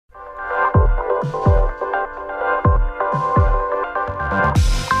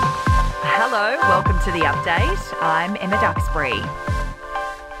to The Update. I'm Emma Duxbury.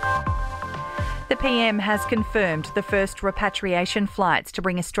 The PM has confirmed the first repatriation flights to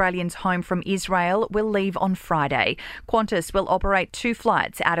bring Australians home from Israel will leave on Friday. Qantas will operate 2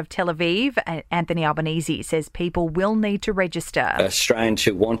 flights out of Tel Aviv. Anthony Albanese says people will need to register. Australians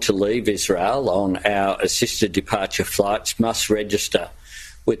who want to leave Israel on our assisted departure flights must register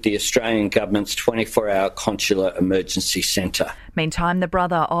with the Australian Government's 24-hour Consular Emergency Centre. Meantime, the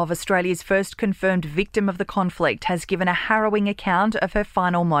brother of Australia's first confirmed victim of the conflict has given a harrowing account of her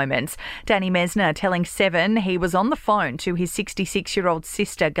final moments. Danny Mesner telling Seven he was on the phone to his 66-year-old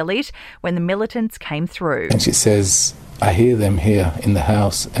sister Galit when the militants came through. And she says, I hear them here in the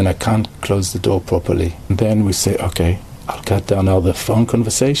house and I can't close the door properly. And then we say, okay, I'll cut down all the phone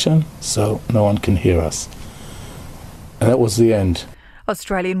conversation so no one can hear us. And that was the end.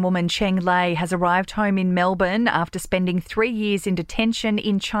 Australian woman Cheng Lei has arrived home in Melbourne after spending 3 years in detention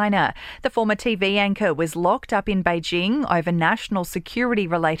in China. The former TV anchor was locked up in Beijing over national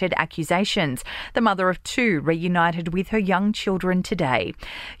security-related accusations. The mother of 2 reunited with her young children today.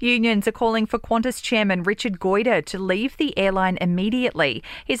 Unions are calling for Qantas chairman Richard Goyder to leave the airline immediately.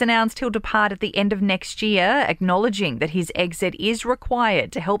 He's announced he'll depart at the end of next year, acknowledging that his exit is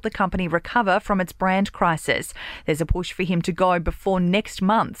required to help the company recover from its brand crisis. There's a push for him to go before next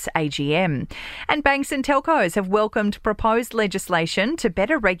month's AGM. And banks and telcos have welcomed proposed legislation to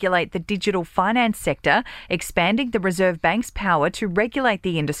better regulate the digital finance sector, expanding the Reserve Bank's power to regulate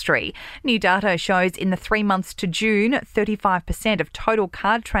the industry. New data shows in the 3 months to June, 35% of total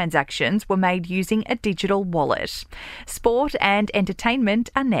card transactions were made using a digital wallet. Sport and entertainment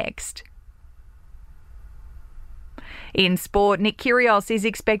are next. In sport, Nick Kyrgios is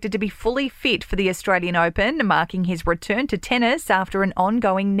expected to be fully fit for the Australian Open, marking his return to tennis after an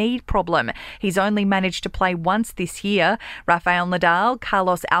ongoing knee problem. He's only managed to play once this year. Rafael Nadal,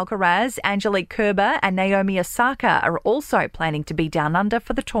 Carlos Alcaraz, Angelique Kerber and Naomi Osaka are also planning to be down under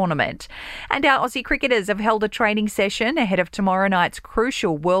for the tournament. And our Aussie cricketers have held a training session ahead of tomorrow night's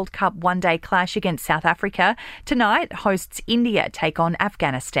crucial World Cup one-day clash against South Africa. Tonight, hosts India take on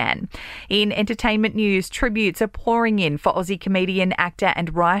Afghanistan. In entertainment news, tributes are pouring in for Aussie comedian, actor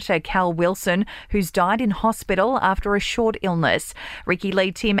and writer Cal Wilson, who's died in hospital after a short illness. Ricky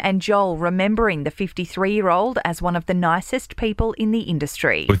Lee, Tim and Joel remembering the 53-year-old as one of the nicest people in the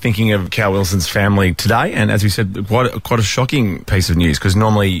industry. We're thinking of Cal Wilson's family today, and as we said, quite a shocking piece of news, because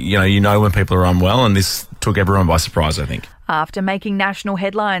normally, you know when people are unwell, and this took everyone by surprise, I think. After making national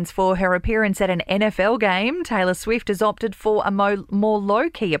headlines for her appearance at an NFL game, Taylor Swift has opted for a more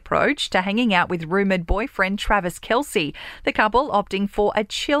low-key approach to hanging out with rumoured boyfriend Travis Kelce. The couple opting for a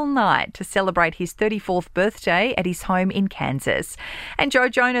chill night to celebrate his 34th birthday at his home in Kansas. And Joe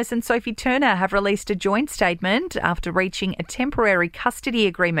Jonas and Sophie Turner have released a joint statement after reaching a temporary custody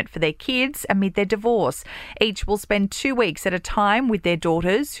agreement for their kids amid their divorce. Each will spend 2 weeks at a time with their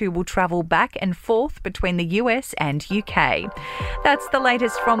daughters, who will travel back and forth between the US and UK. That's the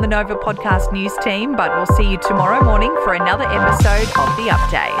latest from the Nova Podcast News team, but we'll see you tomorrow morning for another episode of The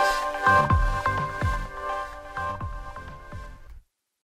Update.